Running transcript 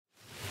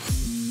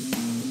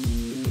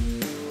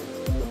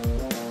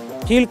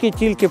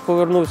Тільки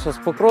повернувся з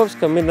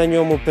Покровська, ми на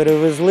ньому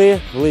перевезли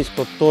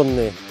близько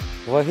тонни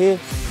ваги.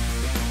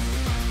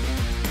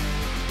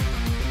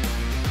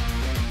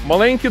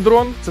 Маленький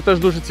дрон – це теж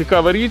дуже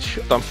цікава річ.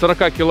 Там 40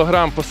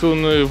 кг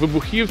посиленої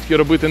вибухівки,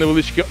 робити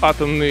невеличкий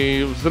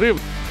атомний взрив.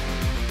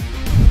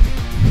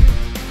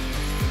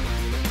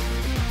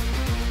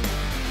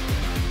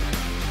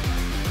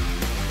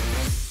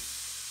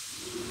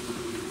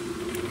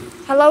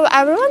 Hello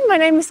everyone, my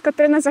name is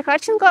Katerina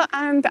Zakharchenko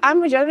and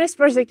I'm a journalist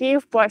for the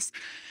Kyiv Post.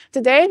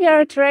 Today we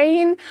are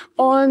training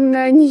on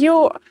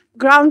new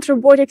ground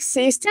robotic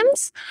systems.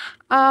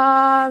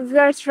 We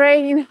are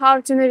training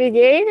how to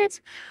navigate it,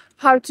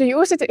 how to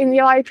use it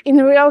in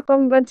real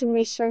combat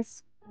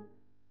missions.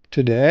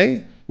 Today,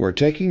 we're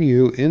taking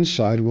you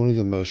inside one of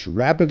the most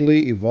rapidly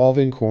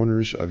evolving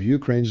corners of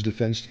Ukraine's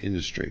defense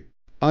industry,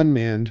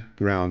 unmanned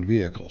ground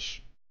vehicles.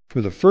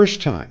 For the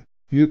first time,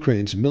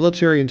 Ukraine's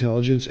military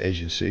intelligence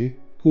agency,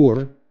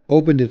 KUR,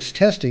 opened its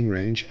testing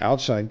range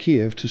outside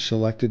Kyiv to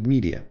selected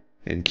media,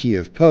 and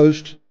Kyiv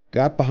Post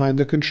got behind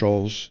the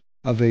controls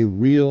of a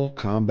real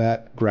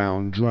combat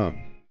ground drone.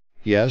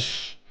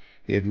 Yes,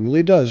 it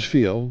really does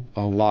feel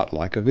a lot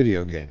like a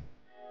video game.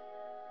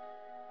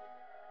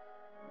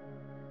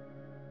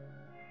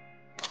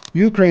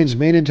 Ukraine's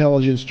main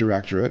intelligence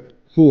directorate,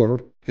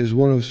 KUR, is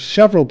one of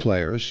several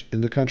players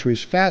in the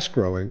country's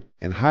fast-growing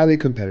and highly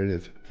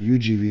competitive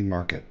UGV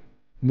market.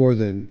 More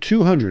than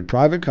 200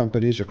 private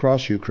companies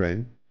across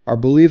Ukraine are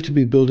believed to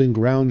be building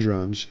ground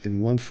drones in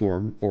one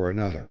form or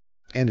another.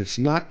 And it's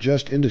not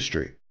just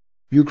industry.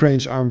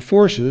 Ukraine's armed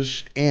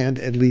forces and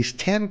at least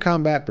 10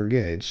 combat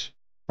brigades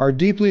are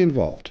deeply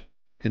involved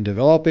in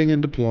developing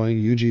and deploying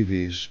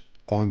UGVs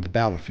on the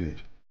battlefield.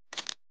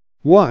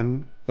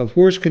 One of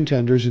KUR's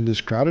contenders in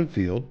this crowded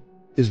field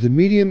is the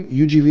medium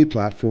UGV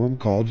platform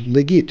called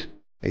Legit,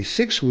 a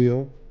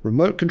six-wheel,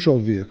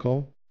 remote-controlled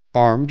vehicle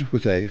armed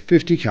with a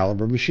 50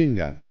 caliber machine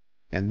gun.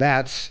 And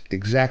that's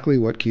exactly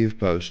what Kyiv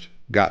Post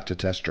got to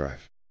test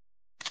drive.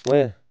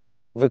 Ми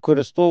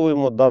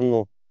використовуємо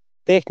дану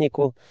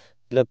техніку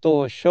для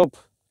того, щоб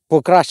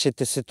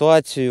покращити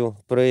ситуацію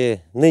при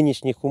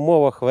нинішніх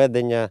умовах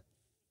ведення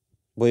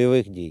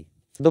бойових дій.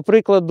 До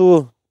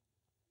прикладу,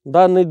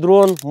 даний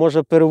дрон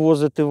може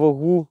перевозити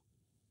вагу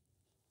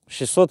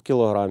 600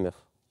 кілограмів.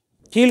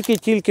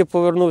 Тільки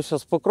повернувся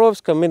з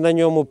Покровська, ми на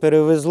ньому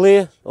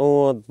перевезли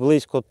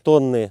близько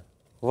тонни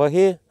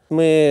ваги.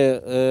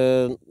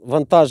 Ми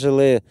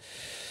вантажили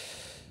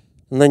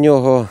на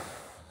нього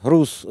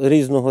груз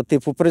різного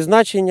типу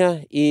призначення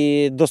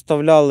і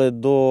доставляли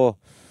до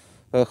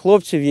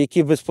хлопців,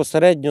 які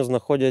безпосередньо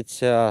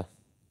знаходяться,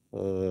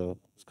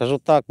 скажу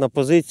так, на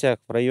позиціях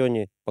в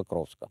районі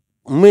Покровська.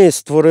 Ми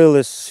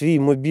створили свій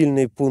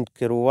мобільний пункт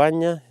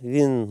керування,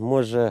 він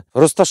може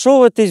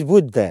розташовуватись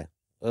будь-де.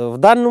 В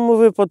даному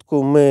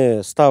випадку ми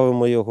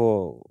ставимо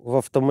його в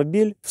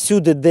автомобіль.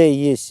 Всюди, де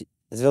є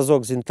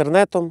зв'язок з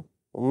інтернетом,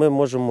 ми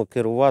можемо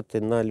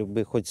керувати на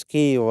будь-який, хоч з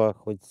Києва,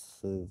 хоч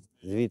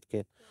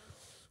звідки,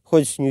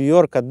 хоч з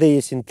Нью-Йорка, де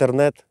є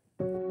інтернет.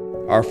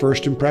 Our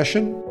first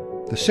impression?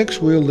 The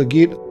six-wheel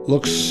Legit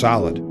looks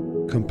solid.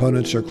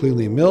 Components are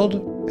cleanly milled,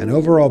 and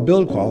overall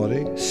build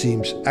quality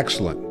seems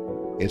excellent.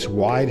 Its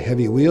wide,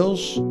 heavy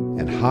wheels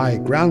and high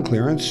ground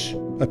clearance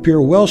appear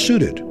well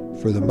suited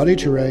for the muddy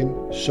terrain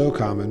so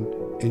common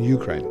in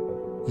Ukraine.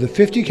 The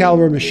 50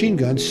 caliber machine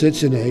gun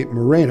sits in a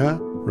Morena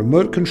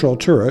remote control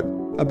turret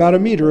about a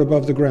meter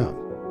above the ground,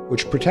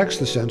 which protects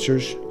the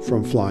sensors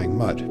from flying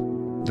mud.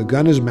 The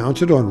gun is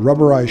mounted on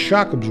rubberized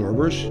shock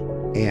absorbers,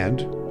 and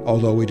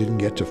although we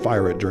didn't get to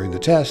fire it during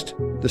the test,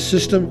 the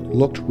system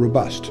looked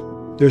robust.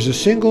 There's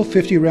a single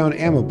 50-round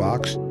ammo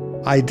box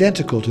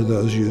identical to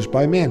those used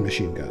by manned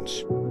machine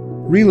guns.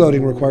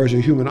 Reloading requires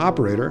a human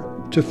operator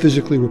to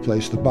physically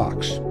replace the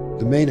box.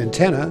 The main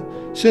antenna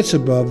sits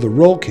above the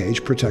roll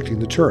cage protecting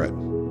the turret.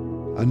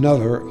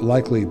 Another,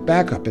 likely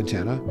backup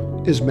antenna,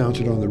 is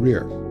mounted on the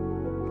rear.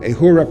 A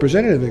KUR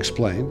representative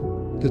explained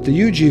that the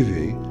UGV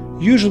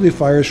usually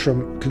fires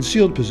from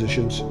concealed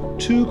positions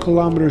 2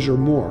 kilometers or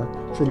more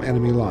from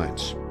enemy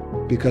lines.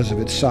 Because of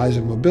its size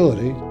and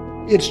mobility,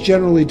 it's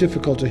generally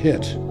difficult to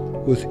hit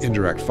with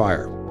indirect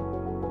fire.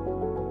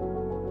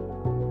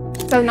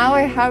 So now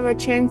I have a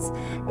chance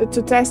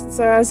to test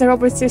the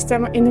robot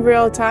system in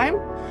real time,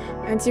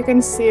 and you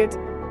can see it.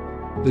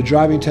 The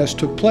driving test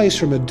took place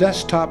from a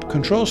desktop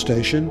control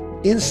station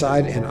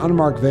inside an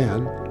unmarked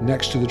van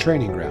next to the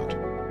training ground.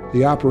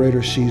 The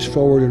operator sees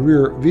forward and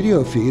rear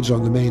video feeds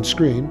on the main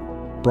screen,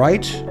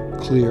 bright,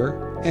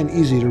 clear, and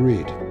easy to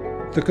read.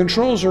 The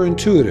controls are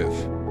intuitive,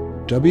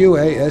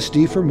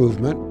 WASD for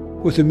movement,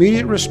 with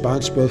immediate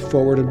response both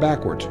forward and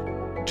backward.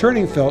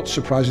 Turning felt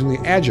surprisingly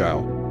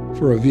agile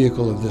for a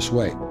vehicle of this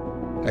weight.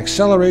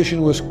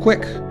 Acceleration was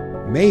quick,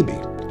 maybe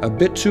a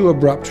bit too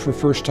abrupt for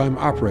first-time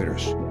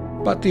operators,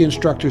 but the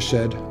instructor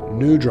said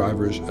new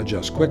drivers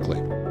adjust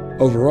quickly.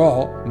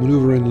 Overall,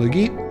 maneuvering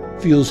Legit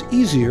feels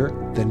easier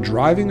than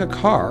driving a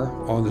car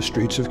on the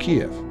streets of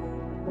Kyiv.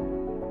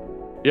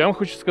 Я вам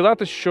хочу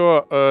сказати,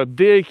 що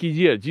деякі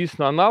є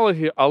дійсно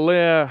аналоги,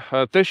 але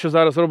те, що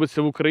зараз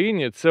робиться в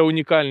Україні, це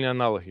унікальні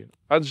аналоги.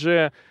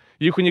 Адже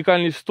їх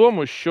унікальність в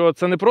тому, що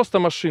це не просто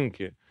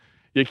машинки,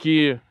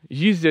 які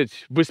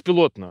їздять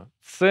безпілотно.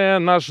 Це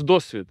наш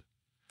досвід.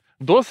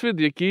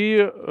 Досвід,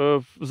 який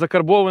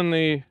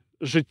закарбований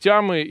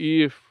життями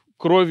і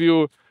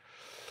кров'ю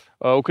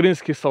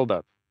українських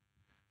солдат.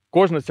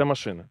 Кожна ця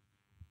машина.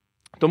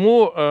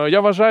 Тому я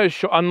вважаю,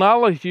 що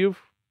аналогів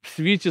в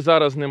світі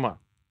зараз нема.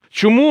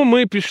 Чому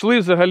ми пішли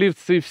взагалі в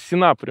ці всі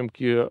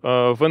напрямки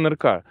в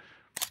НРК?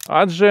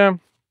 Адже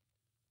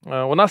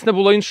у нас не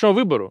було іншого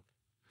вибору.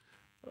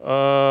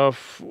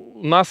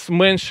 У нас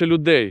менше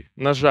людей,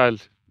 на жаль,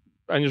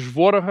 аніж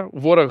ворога.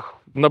 Ворог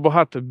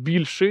набагато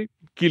більший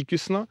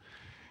кількісно.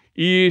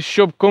 І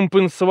щоб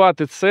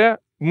компенсувати це,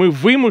 ми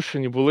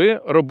вимушені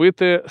були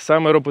робити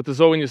саме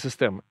роботизовані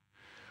системи.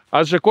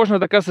 Адже кожна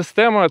така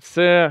система –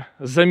 це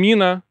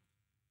заміна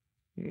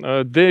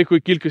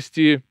деякої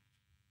кількості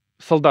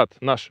солдат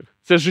наших.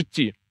 Це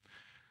житті.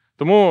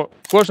 Тому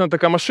кожна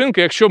така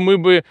машинка, якщо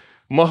ми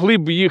могли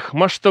б їх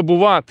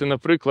масштабувати,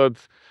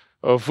 наприклад,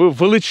 в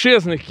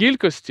величезних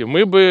кількості,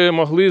 ми б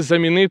могли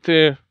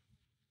замінити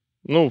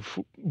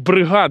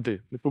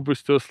бригади, не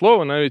побоюсь цього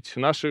слова, навіть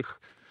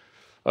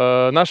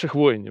наших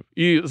воїнів.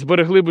 І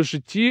зберегли б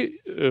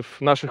житті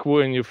наших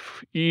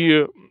воїнів,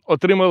 і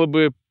отримали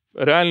б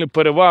реальну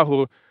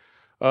перевагу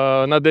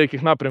на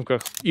деяких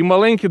напрямках. І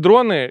маленькі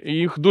дрони,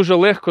 їх дуже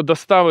легко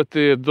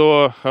доставити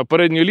до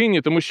передньої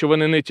лінії, тому що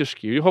вони не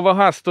тяжкі. Його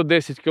вага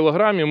 110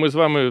 кг, ми з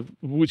вами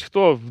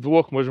будь-хто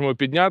вдвох можемо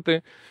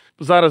підняти.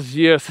 Зараз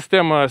є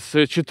система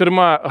з 4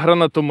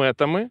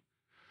 гранатометами.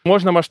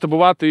 Можна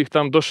масштабувати їх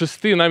там до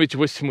 6, навіть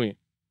 8.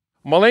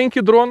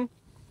 Маленький дрон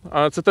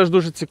 – це теж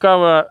дуже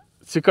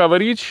цікава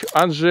річ,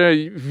 адже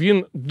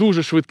він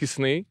дуже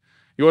швидкісний.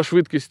 Його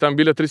швидкість там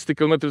біля 30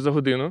 км за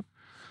годину.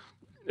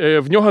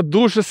 В нього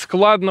дуже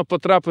складно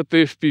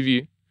потрапити в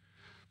FPV,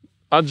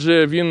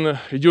 адже він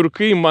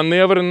юркий,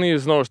 маневрений,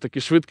 знову ж таки,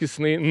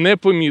 швидкісний,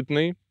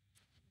 непомітний.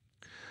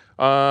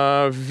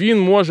 Він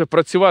може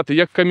працювати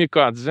як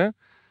камікадзе.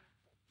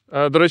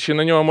 До речі,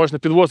 на нього можна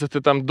підвозити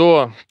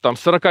до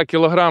 40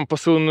 кг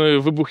посиленої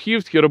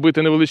вибухівки,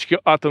 робити невеличкий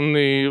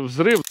атомний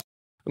взрив.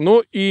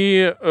 Ну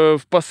і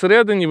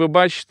посередині ви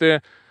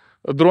бачите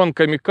дрон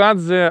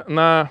камікадзе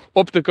на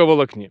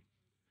оптиковолокні.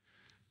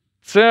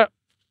 Це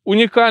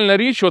унікальна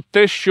річ,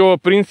 те, що, в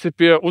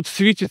принципі, у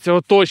світі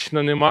цього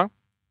точно нема,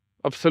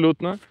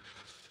 абсолютно.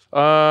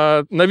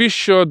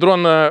 Навіщо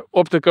дрон на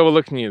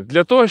оптиковолокні?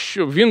 Для того,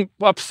 що він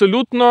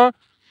абсолютно,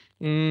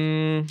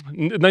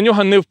 на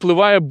нього не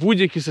впливає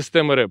будь-які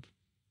системи РЕБ.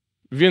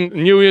 Він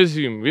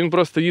неуязвим, він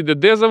просто їде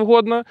де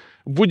завгодно,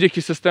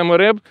 будь-які системи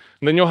РЕБ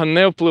на нього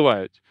не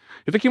впливають.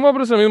 І таким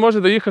образом він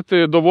може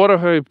доїхати до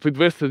ворога і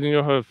підвести до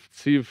нього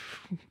ці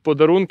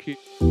подарунки.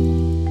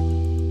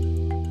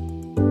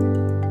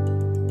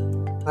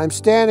 I'm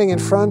standing in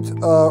front,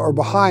 or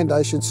behind,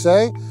 I should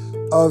say,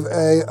 of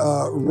a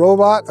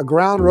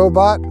ground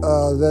robot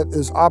that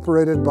is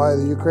operated by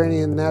the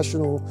Ukrainian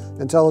National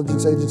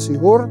Intelligence Agency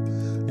HUR.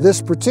 This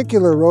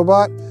particular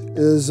robot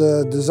is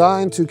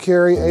designed to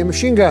carry a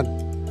machine gun,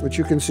 which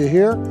you can see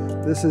here.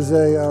 This is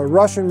a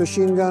Russian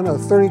machine gun, a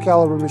 30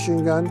 caliber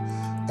machine gun,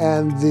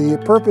 and the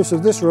purpose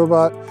of this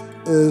robot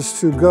is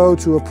to go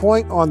to a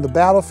point on the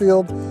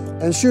battlefield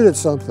and shoot at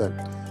something.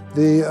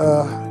 The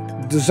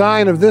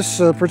design of this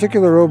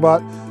particular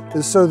robot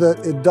is so that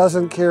it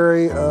doesn't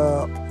carry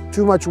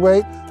too much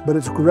weight, but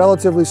it's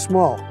relatively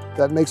small.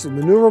 That makes it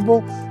maneuverable,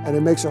 and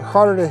it makes it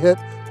harder to hit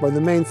by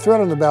the main threat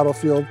on the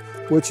battlefield,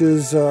 which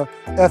is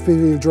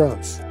FPV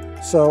drones.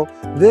 So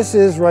this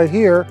is right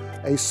here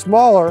a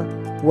smaller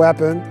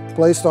weapon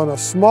placed on a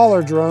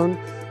smaller drone,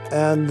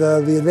 and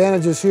the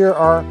advantages here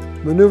are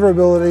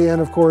maneuverability and,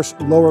 of course,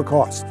 lower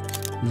cost.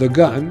 The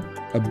gun,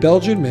 a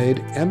Belgian-made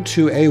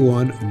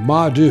M2A1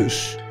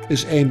 Ma-Deuce,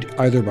 is aimed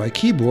either by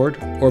keyboard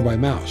or by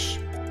mouse.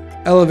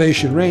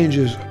 Elevation range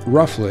is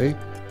roughly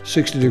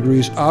 60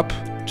 degrees up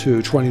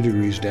to 20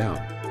 degrees down.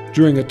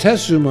 During a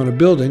test zoom on a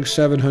building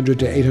 700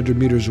 to 800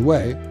 meters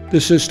away, the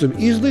system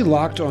easily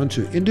locked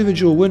onto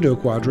individual window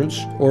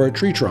quadrants or a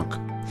tree trunk.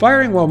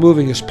 Firing while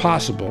moving is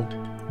possible,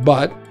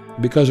 but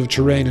because of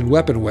terrain and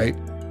weapon weight,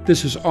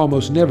 this is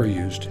almost never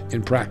used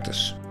in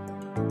practice.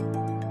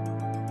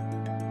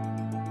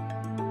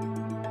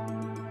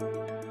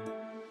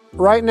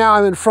 Right now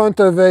I'm in front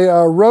of a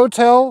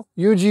Rotel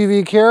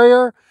UGV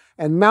carrier,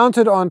 and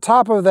mounted on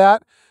top of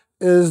that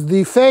is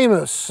the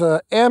famous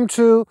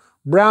M2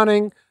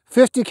 Browning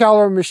 50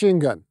 caliber machine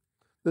gun.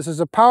 This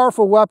is a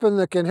powerful weapon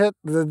that can hit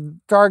the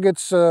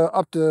targets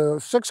up to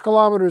 6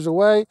 kilometers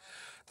away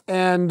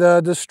and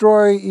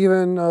destroy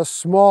even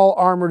small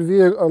armored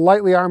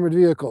lightly armored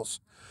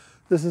vehicles.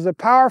 This is a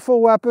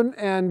powerful weapon,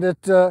 and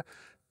it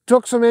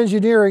took some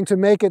engineering to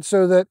make it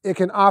so that it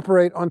can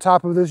operate on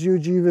top of this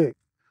UGV.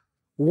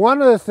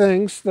 One of the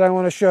things that I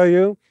want to show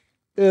you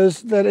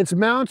is that it's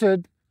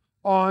mounted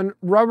on a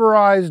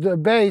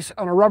rubberized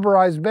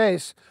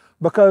base,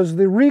 because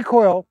the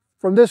recoil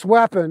from this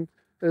weapon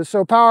is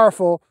so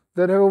powerful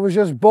that if it was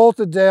just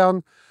bolted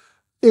down,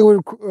 it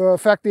would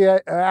affect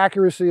the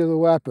accuracy of the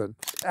weapon.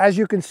 As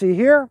you can see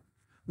here,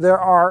 there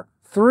are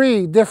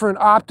 3 different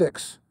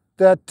optics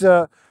that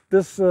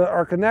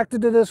are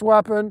connected to this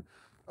weapon.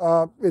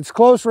 It's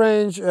close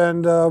range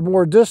and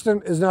more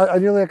distant is not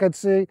ideally I could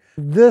see.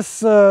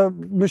 This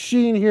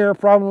machine here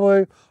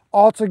probably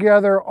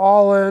altogether,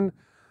 all in,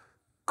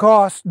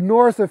 cost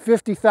north of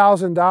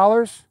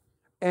 $50,000,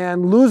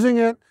 and losing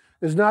it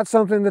is not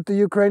something that the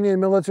Ukrainian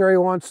military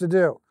wants to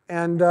do.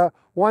 And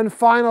one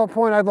final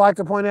point I'd like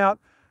to point out,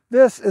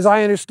 this, as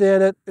I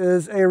understand it,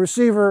 is a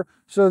receiver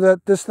so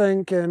that this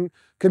thing can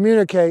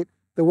communicate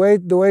the way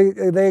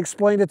they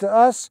explained it to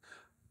us.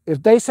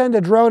 If they send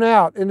a drone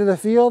out into the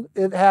field,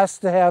 it has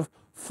to have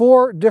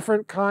 4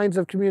 different kinds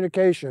of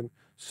communication.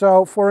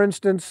 So, for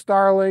instance,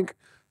 Starlink,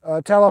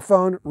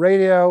 telephone,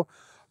 radio,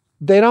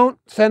 they don't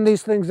send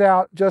these things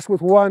out just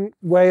with one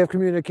way of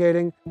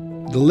communicating.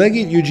 The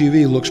Legit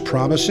UGV looks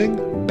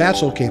promising,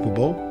 battle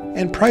capable,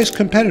 and priced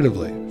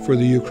competitively for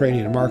the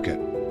Ukrainian market.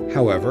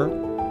 However,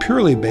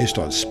 purely based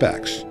on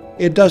specs,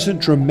 it doesn't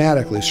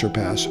dramatically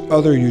surpass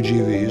other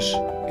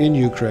UGVs in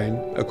Ukraine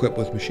equipped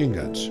with machine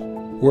guns.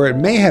 Where it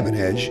may have an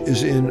edge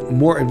is in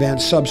more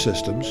advanced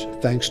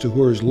subsystems, thanks to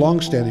HUR's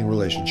long-standing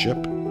relationship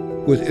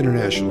with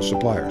international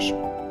suppliers.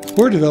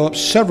 HUR developed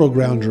several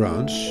ground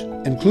drones,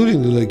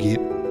 including the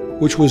Legit,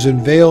 which was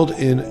unveiled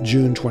in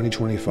June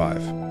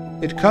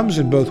 2025. It comes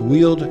in both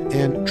wheeled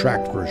and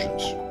tracked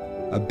versions.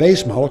 A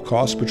base model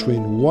costs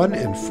between 1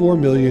 and 4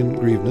 million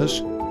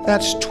hryvnias,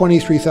 that's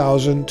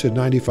 23,000 to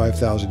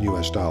 95,000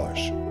 US dollars.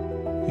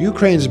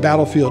 Ukraine's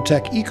battlefield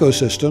tech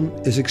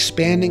ecosystem is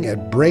expanding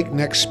at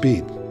breakneck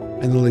speed,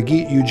 and the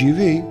Legit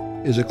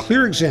UGV is a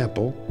clear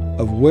example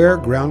of where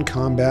ground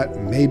combat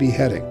may be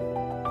heading.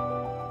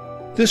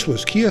 This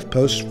was Kyiv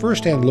Post's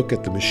first-hand look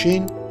at the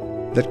machine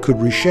that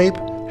could reshape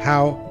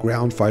how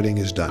ground fighting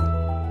is done.